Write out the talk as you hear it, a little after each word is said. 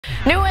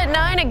New at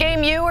 9, a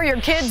game you or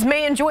your kids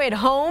may enjoy at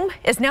home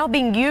is now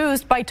being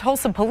used by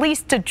Tulsa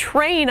Police to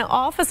train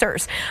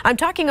officers. I'm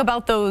talking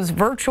about those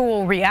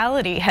virtual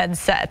reality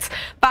headsets.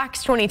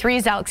 Fox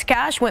 23's Alex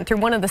Cash went through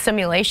one of the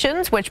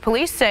simulations, which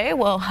police say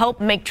will help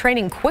make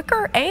training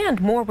quicker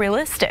and more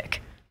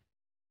realistic.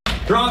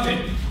 Drop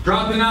it.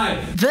 Drop the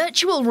knife.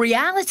 Virtual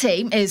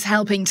reality is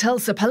helping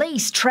Tulsa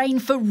Police train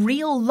for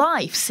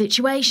real-life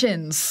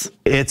situations.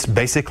 It's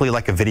basically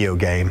like a video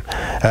game.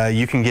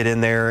 You can get in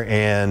there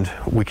and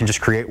we can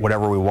just create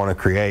whatever we want to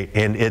create,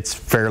 and it's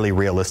fairly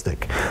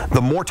realistic.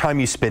 The more time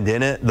you spend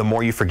in it, the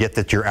more you forget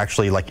that you're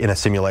actually like in a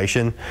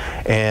simulation,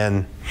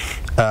 and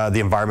the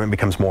environment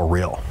becomes more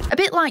real. A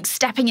bit like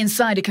stepping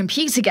inside a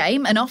computer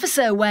game, an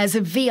officer wears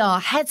a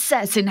VR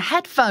headset and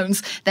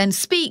headphones, then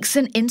speaks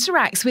and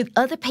interacts with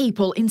other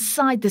people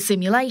inside the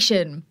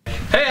simulation.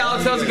 Hey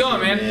Alex, how's it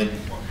going, man?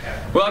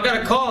 Well, I got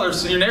a call.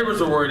 Your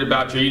neighbors are worried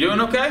about you. You doing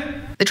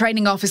okay? The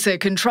training officer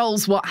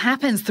controls what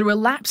happens through a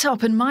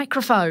laptop and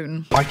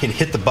microphone. I can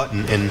hit the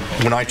button, and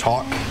when I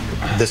talk,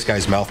 this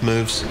guy's mouth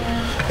moves,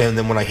 and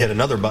then when I hit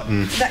another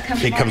button,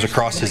 it comes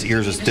across his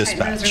ears as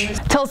dispatch.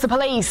 Tulsa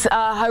Police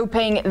are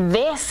hoping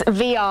this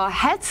VR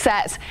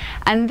headset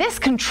and this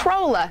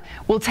controller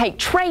will take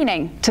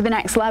training to the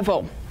next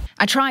level.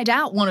 I tried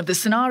out one of the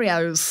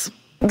scenarios.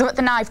 Put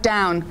the knife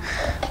down.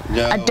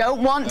 No, I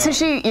don't want to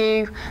shoot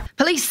you.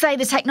 Police say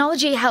the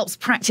technology helps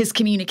practice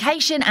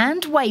communication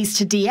and ways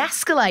to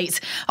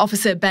de-escalate.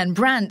 Officer Ben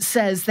Brandt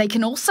says they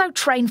can also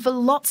train for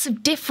lots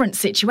of different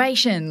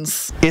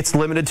situations. It's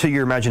limited to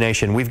your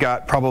imagination. We've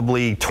got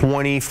probably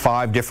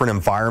 25 different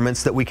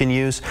environments that we can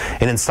use,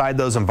 and inside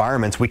those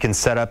environments we can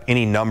set up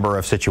any number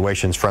of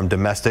situations, from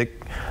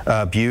domestic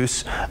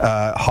abuse,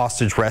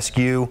 hostage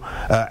rescue,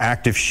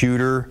 active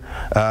shooter,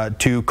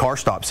 to car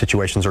stop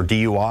situations or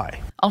DUI.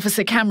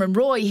 Officer Cameron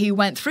Roy, who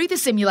went through the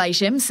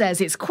simulation,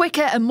 says it's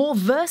quicker and more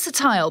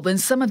versatile than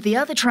some of the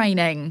other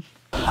training.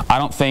 I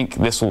don't think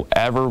this will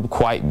ever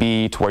quite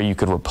be to where you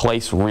could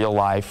replace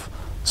real-life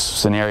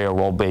scenario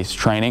role-based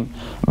training,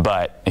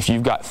 but if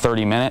you've got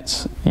 30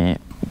 minutes,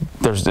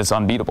 it's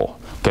unbeatable,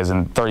 because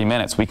in 30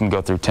 minutes we can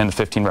go through 10 to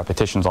 15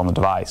 repetitions on the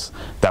device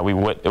that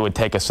it would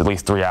take us at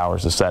least 3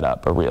 hours to set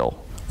up a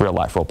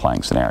real-life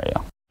role-playing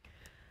scenario.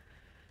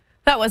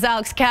 That was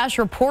Alex Cash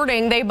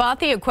reporting. They bought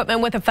the equipment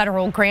with a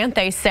federal grant,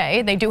 they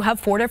say. They do have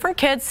 4 different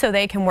kits, so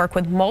they can work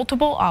with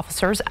multiple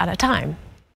officers at a time.